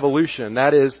Darwinian evolution.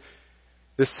 That is,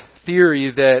 this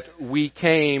theory that we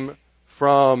came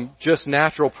from just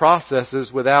natural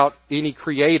processes without any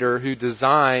creator who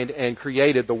designed and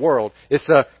created the world. It's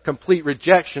a complete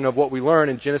rejection of what we learn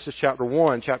in Genesis chapter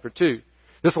 1, chapter 2.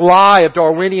 This lie of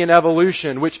Darwinian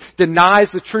evolution, which denies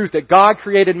the truth that God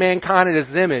created mankind in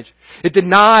His image. It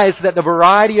denies that the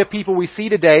variety of people we see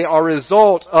today are a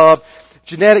result of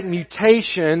genetic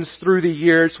mutations through the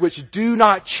years which do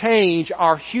not change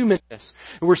our humanness.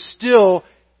 We're still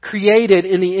created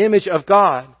in the image of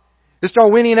God. This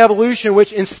Darwinian evolution,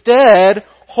 which instead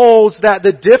holds that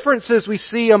the differences we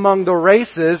see among the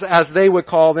races, as they would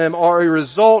call them, are a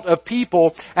result of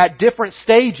people at different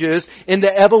stages in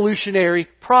the evolutionary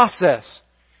process.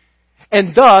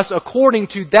 And thus, according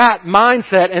to that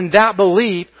mindset and that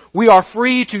belief, we are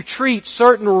free to treat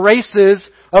certain races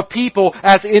of people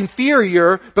as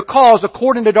inferior because,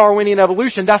 according to Darwinian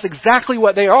evolution, that's exactly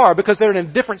what they are, because they're in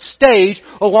a different stage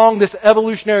along this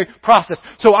evolutionary process.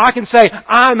 So I can say,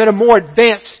 I'm in a more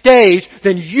advanced stage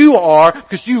than you are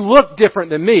because you look different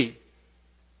than me.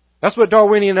 That's what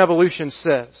Darwinian evolution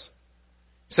says.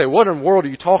 You say, what in the world are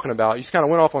you talking about? You just kind of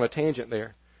went off on a tangent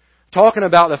there. Talking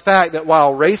about the fact that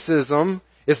while racism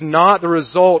is not the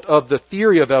result of the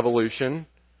theory of evolution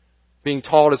being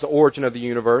taught as the origin of the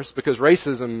universe, because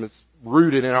racism is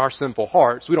rooted in our sinful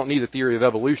hearts. We don't need the theory of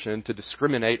evolution to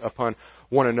discriminate upon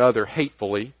one another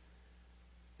hatefully.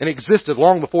 And it existed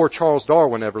long before Charles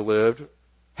Darwin ever lived,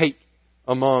 hate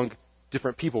among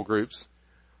different people groups.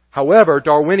 However,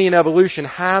 Darwinian evolution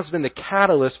has been the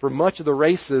catalyst for much of the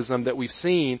racism that we've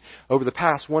seen over the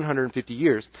past 150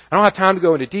 years. I don't have time to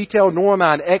go into detail, nor am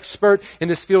I an expert in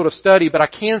this field of study, but I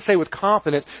can say with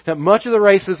confidence that much of the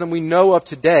racism we know of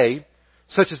today,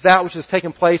 such as that which has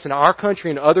taken place in our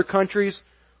country and other countries,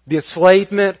 the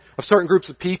enslavement of certain groups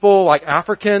of people like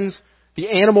Africans, the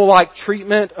animal-like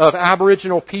treatment of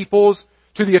Aboriginal peoples,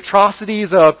 to the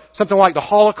atrocities of something like the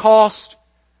Holocaust,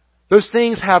 those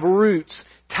things have roots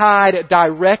tied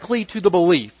directly to the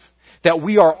belief that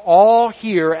we are all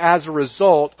here as a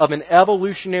result of an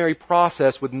evolutionary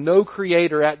process with no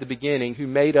creator at the beginning who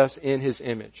made us in His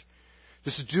image.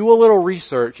 Just do a little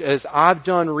research, as I've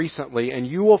done recently, and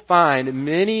you will find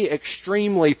many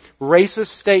extremely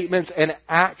racist statements and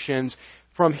actions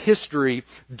from history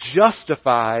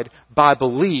justified by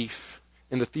belief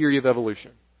in the theory of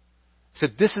evolution. So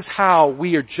this is how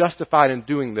we are justified in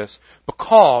doing this,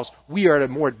 because we are at a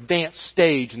more advanced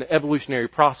stage in the evolutionary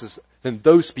process than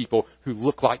those people who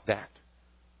look like that.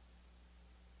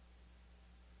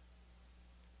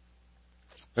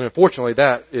 And unfortunately,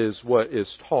 that is what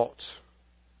is taught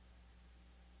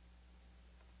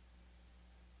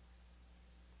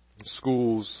in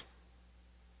schools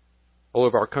all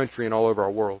over our country and all over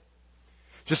our world.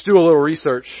 Just do a little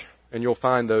research and you'll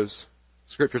find those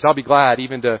scriptures. I'll be glad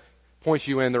even to point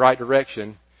you in the right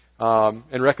direction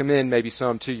and recommend maybe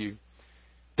some to you.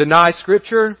 Deny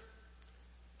Scripture,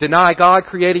 deny God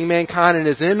creating mankind in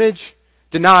His image,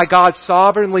 deny God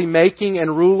sovereignly making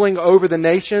and ruling over the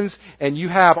nations, and you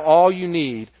have all you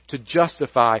need to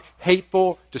justify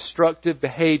hateful, destructive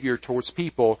behavior towards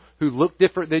people who look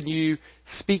different than you,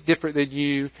 speak different than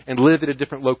you, and live at a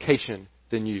different location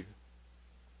than you.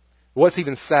 What's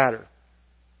even sadder?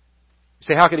 You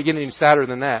say, how could it get any sadder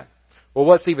than that? Well,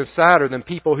 what's even sadder than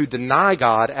people who deny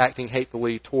God acting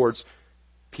hatefully towards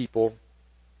people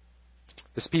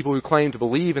is people who claim to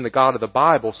believe in the God of the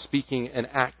Bible speaking and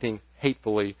acting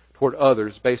hatefully toward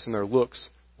others based on their looks,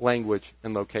 language,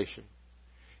 and location.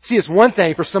 See, it's one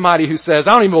thing for somebody who says,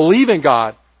 I don't even believe in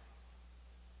God,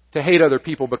 to hate other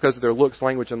people because of their looks,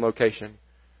 language, and location.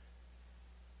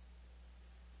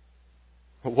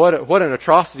 What an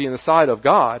atrocity in the sight of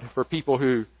God for people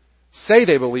who say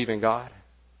they believe in God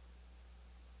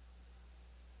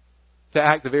to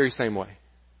act the very same way.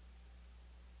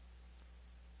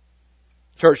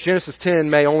 Church, Genesis 10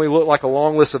 may only look like a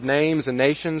long list of names and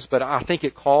nations, but I think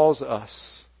it calls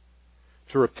us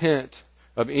to repent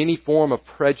of any form of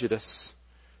prejudice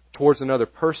towards another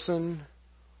person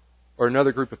or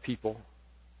another group of people.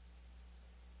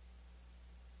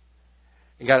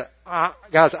 And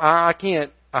guys, I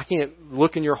can't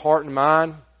look in your heart and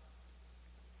mind,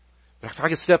 but if I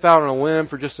could step out on a limb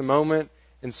for just a moment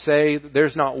and say that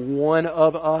there's not one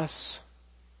of us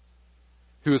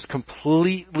who is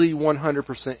completely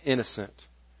 100% innocent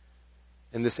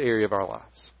in this area of our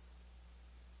lives.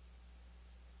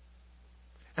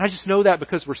 And I just know that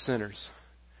because we're sinners.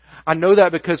 I know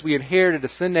that because we inherited a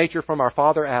sin nature from our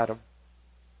father Adam.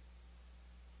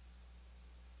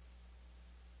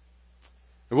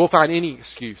 And we'll find any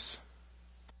excuse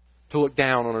to look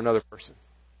down on another person.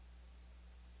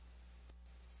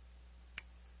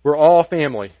 We're all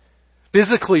family,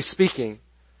 physically speaking.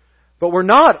 But we're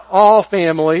not all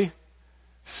family,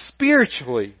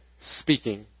 spiritually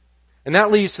speaking. And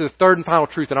that leads to the third and final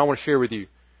truth that I want to share with you.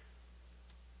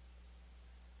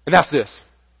 And that's this.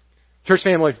 Church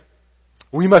family,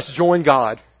 we must join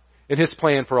God in His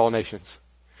plan for all nations.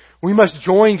 We must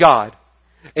join God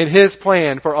in His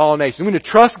plan for all nations. We're going to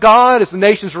trust God as the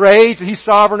nations rage, and He's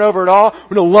sovereign over it all.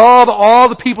 We're going to love all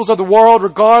the peoples of the world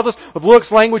regardless of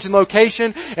looks, language, and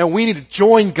location. And we need to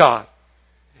join God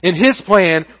in His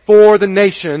plan for the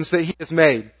nations that He has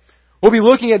made. We'll be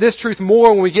looking at this truth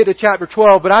more when we get to chapter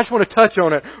 12, but I just want to touch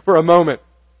on it for a moment.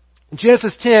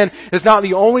 Genesis 10 is not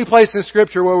the only place in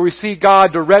Scripture where we see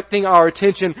God directing our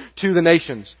attention to the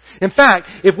nations. In fact,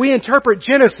 if we interpret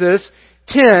Genesis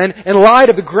 10, in light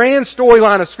of the grand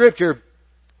storyline of Scripture,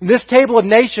 this table of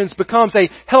nations becomes a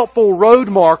helpful road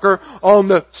marker on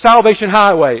the salvation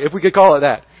highway, if we could call it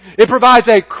that. It provides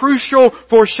a crucial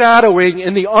foreshadowing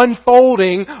in the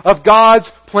unfolding of God's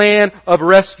plan of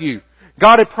rescue.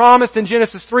 God had promised in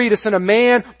Genesis 3 to send a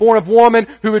man born of woman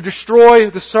who would destroy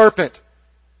the serpent.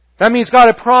 That means God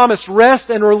had promised rest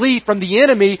and relief from the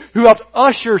enemy who helped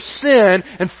usher sin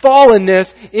and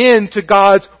fallenness into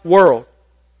God's world.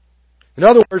 In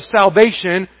other words,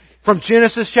 salvation from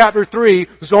Genesis chapter 3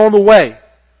 was on the way.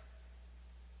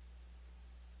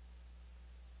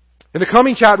 In the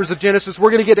coming chapters of Genesis,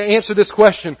 we're going to get to answer this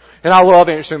question, and I love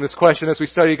answering this question as we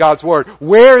study God's Word.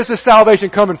 Where is this salvation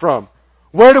coming from?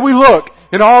 Where do we look?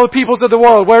 In all the peoples of the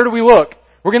world, where do we look?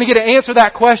 We're going to get to answer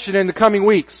that question in the coming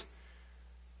weeks.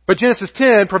 But Genesis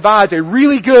 10 provides a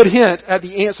really good hint at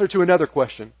the answer to another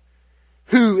question.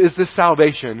 Who is this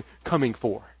salvation coming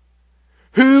for?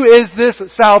 Who is this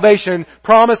salvation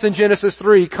promised in Genesis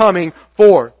 3 coming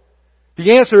for?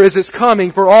 The answer is it's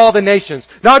coming for all the nations.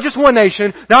 Not just one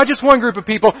nation, not just one group of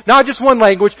people, not just one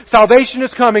language. Salvation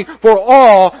is coming for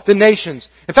all the nations.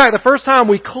 In fact, the first time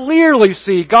we clearly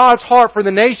see God's heart for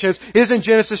the nations is in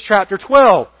Genesis chapter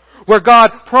 12, where God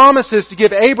promises to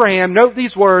give Abraham, note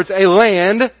these words, a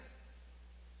land.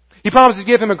 He promises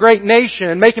to give him a great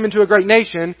nation, make him into a great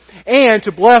nation, and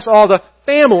to bless all the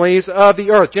families of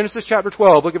the earth. Genesis chapter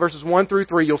 12, look at verses 1 through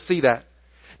 3, you'll see that.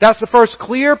 That's the first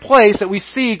clear place that we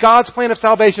see God's plan of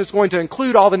salvation is going to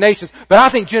include all the nations. But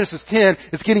I think Genesis 10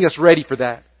 is getting us ready for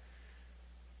that.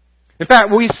 In fact,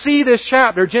 we see this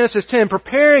chapter, Genesis 10,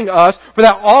 preparing us for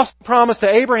that awesome promise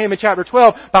to Abraham in chapter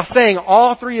 12 by saying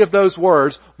all three of those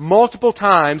words multiple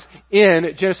times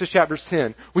in Genesis chapter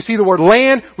 10. We see the word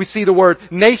land, we see the word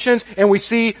nations, and we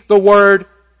see the word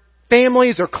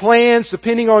families or clans,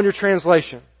 depending on your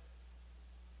translation.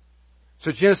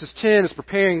 So Genesis 10 is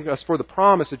preparing us for the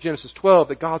promise of Genesis 12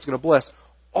 that God's going to bless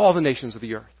all the nations of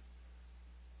the earth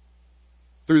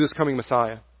through this coming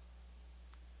Messiah.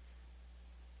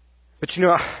 But you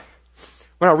know,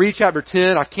 when I read chapter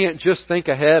 10, I can't just think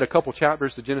ahead a couple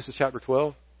chapters to Genesis chapter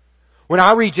 12. When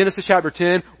I read Genesis chapter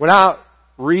 10, when I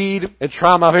read and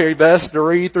try my very best to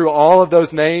read through all of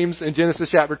those names in Genesis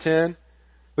chapter 10,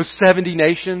 those 70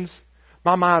 nations,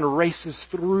 my mind races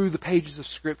through the pages of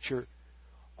Scripture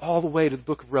all the way to the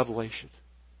book of Revelation.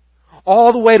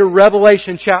 All the way to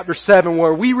Revelation chapter 7,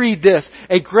 where we read this,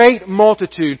 a great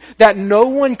multitude that no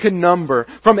one can number,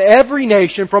 from every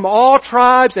nation, from all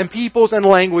tribes and peoples and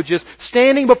languages,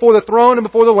 standing before the throne and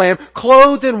before the Lamb,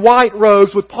 clothed in white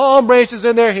robes with palm branches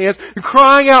in their hands, and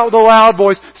crying out with a loud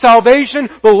voice, salvation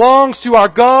belongs to our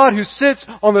God who sits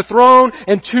on the throne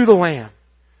and to the Lamb.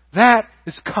 That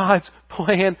is God's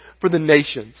plan for the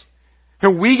nations.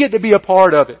 And we get to be a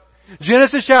part of it.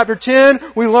 Genesis chapter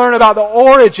 10, we learn about the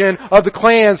origin of the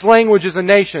clans, languages, and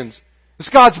nations. It's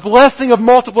God's blessing of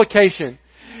multiplication.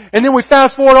 And then we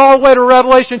fast forward all the way to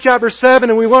Revelation chapter 7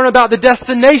 and we learn about the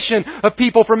destination of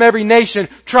people from every nation,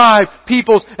 tribe,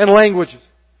 peoples, and languages.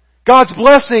 God's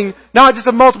blessing, not just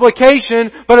of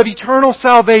multiplication, but of eternal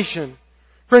salvation.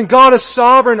 Friend, God is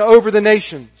sovereign over the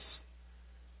nations.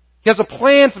 He has a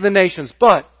plan for the nations,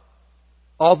 but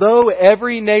although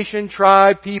every nation,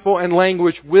 tribe, people, and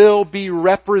language will be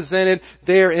represented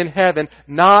there in heaven,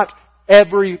 not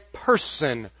every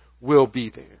person will be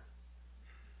there.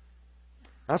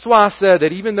 That's why I said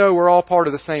that even though we're all part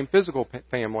of the same physical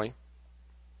family,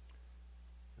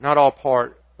 not all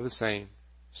part of the same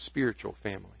spiritual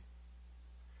family.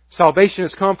 Salvation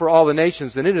has come for all the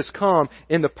nations, and it has come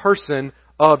in the person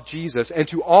of Jesus. And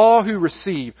to all who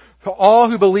receive, to all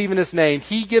who believe in His name,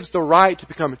 He gives the right to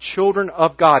become children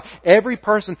of God. Every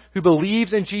person who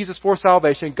believes in Jesus for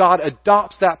salvation, God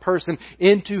adopts that person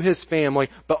into His family,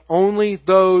 but only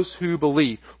those who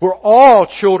believe. We're all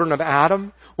children of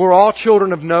Adam. We're all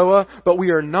children of Noah, but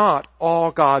we are not all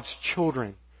God's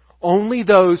children. Only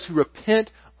those who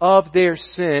repent of their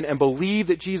sin and believe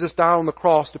that Jesus died on the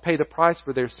cross to pay the price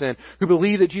for their sin, who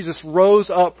believe that Jesus rose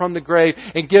up from the grave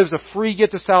and gives a free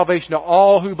gift of salvation to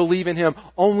all who believe in Him,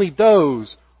 only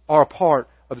those are a part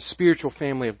of the spiritual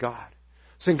family of God.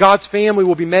 So God's family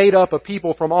will be made up of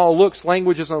people from all looks,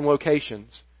 languages, and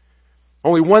locations.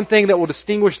 Only one thing that will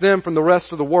distinguish them from the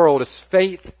rest of the world is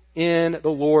faith in the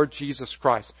Lord Jesus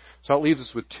Christ. So it leaves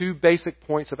us with two basic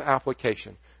points of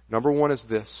application. Number one is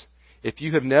this. If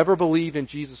you have never believed in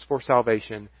Jesus for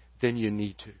salvation, then you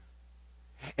need to.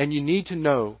 And you need to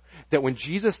know that when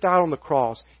Jesus died on the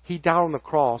cross, He died on the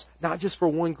cross not just for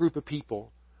one group of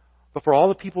people, but for all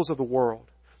the peoples of the world.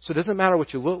 So it doesn't matter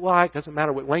what you look like, it doesn't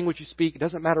matter what language you speak, it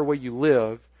doesn't matter where you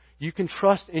live. You can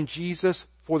trust in Jesus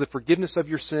for the forgiveness of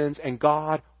your sins, and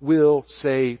God will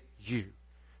save you.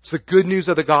 It's the good news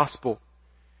of the gospel.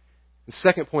 The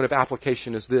second point of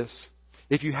application is this.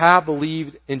 If you have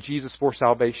believed in Jesus for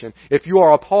salvation, if you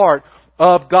are a part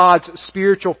of God's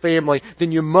spiritual family,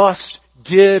 then you must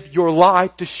give your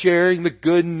life to sharing the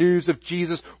good news of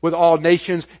Jesus with all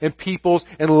nations and peoples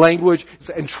and languages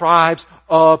and tribes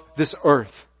of this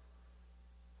earth.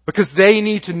 Because they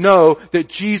need to know that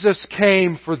Jesus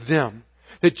came for them.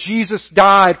 That Jesus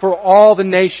died for all the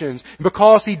nations. And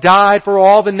because He died for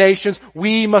all the nations,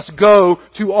 we must go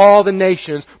to all the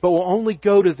nations. But we'll only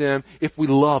go to them if we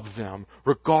love them,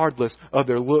 regardless of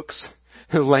their looks,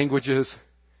 languages,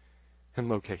 and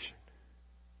location.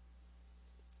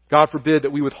 God forbid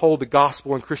that we withhold the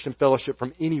gospel and Christian fellowship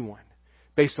from anyone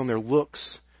based on their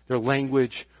looks, their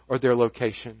language, or their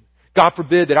location. God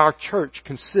forbid that our church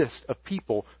consists of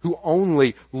people who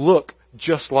only look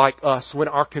just like us, when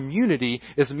our community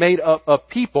is made up of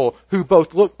people who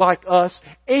both look like us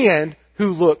and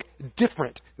who look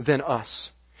different than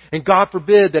us. And God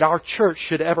forbid that our church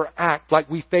should ever act like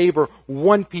we favor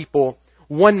one people,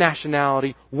 one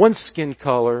nationality, one skin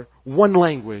color, one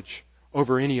language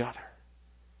over any other.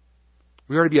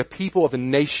 We are to be a people of the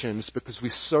nations because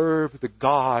we serve the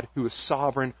God who is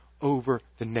sovereign over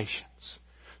the nations.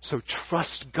 So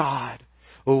trust God.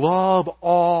 Love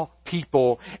all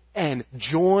people and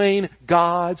join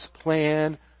God's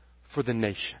plan for the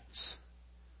nations.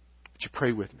 Would you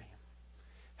pray with me?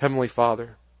 Heavenly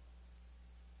Father,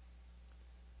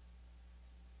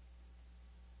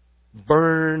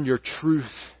 burn your truth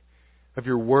of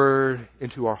your word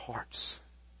into our hearts.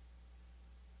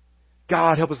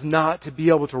 God, help us not to be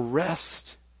able to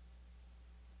rest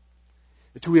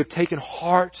until we have taken to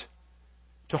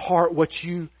heart what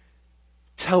you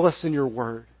tell us in your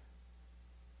word.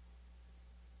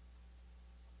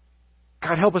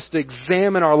 God, help us to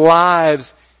examine our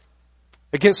lives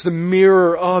against the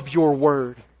mirror of your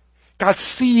word. God,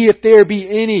 see if there be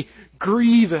any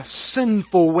grievous,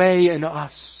 sinful way in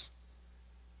us.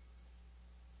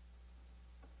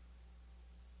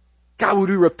 God, would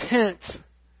we repent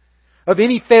of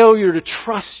any failure to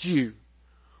trust you,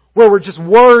 where we're just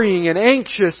worrying and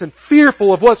anxious and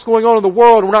fearful of what's going on in the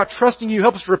world and we're not trusting you.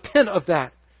 Help us to repent of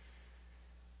that.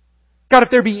 God, if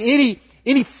there be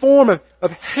any form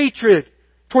of hatred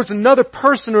towards another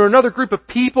person or another group of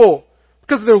people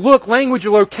because of their look, language,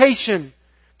 or location,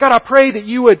 God, I pray that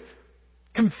you would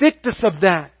convict us of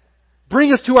that.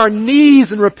 Bring us to our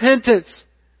knees in repentance.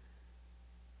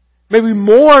 May we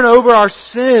mourn over our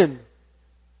sin.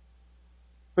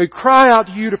 May we cry out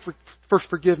to you for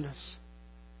forgiveness.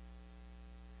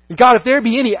 And God, if there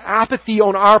be any apathy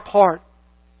on our part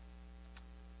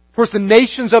towards the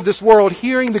nations of this world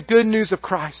hearing the good news of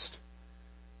Christ,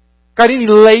 God, any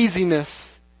laziness,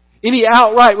 any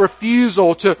outright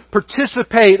refusal to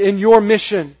participate in your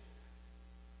mission,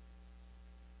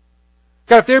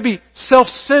 God, if there be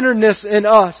self-centeredness in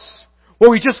us,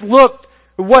 where we just look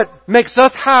at what makes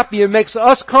us happy and makes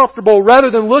us comfortable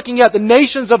rather than looking at the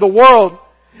nations of the world,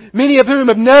 many of whom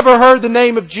have never heard the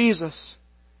name of Jesus,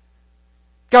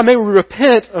 God, may we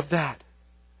repent of that.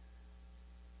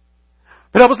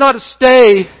 But help us not to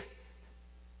stay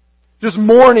just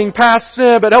mourning past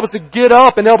sin, but help us to get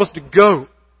up and help us to go.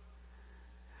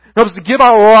 Help us to give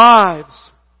our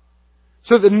lives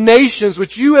so that the nations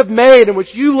which you have made and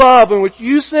which you love and which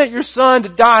you sent your Son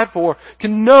to die for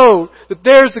can know that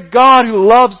there's a God who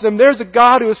loves them, there's a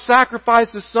God who has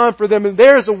sacrificed His Son for them, and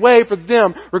there's a way for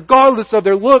them, regardless of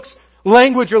their looks,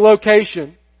 language, or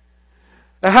location,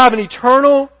 to have an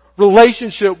eternal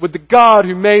relationship with the God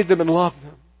who made them and loved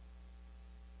them.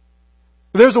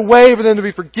 There's a way for them to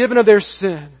be forgiven of their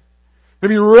sin, to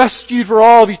be rescued for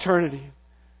all of eternity,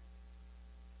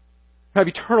 have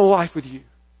eternal life with you.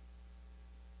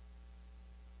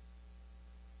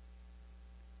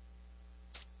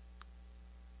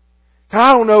 God,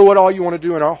 I don't know what all you want to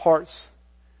do in our hearts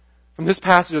from this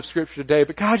passage of Scripture today,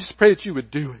 but God, I just pray that you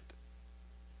would do it.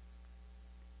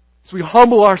 As we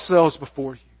humble ourselves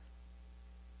before you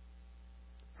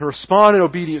and respond in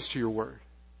obedience to your word.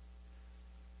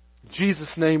 In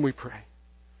Jesus' name we pray.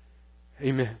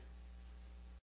 Amen.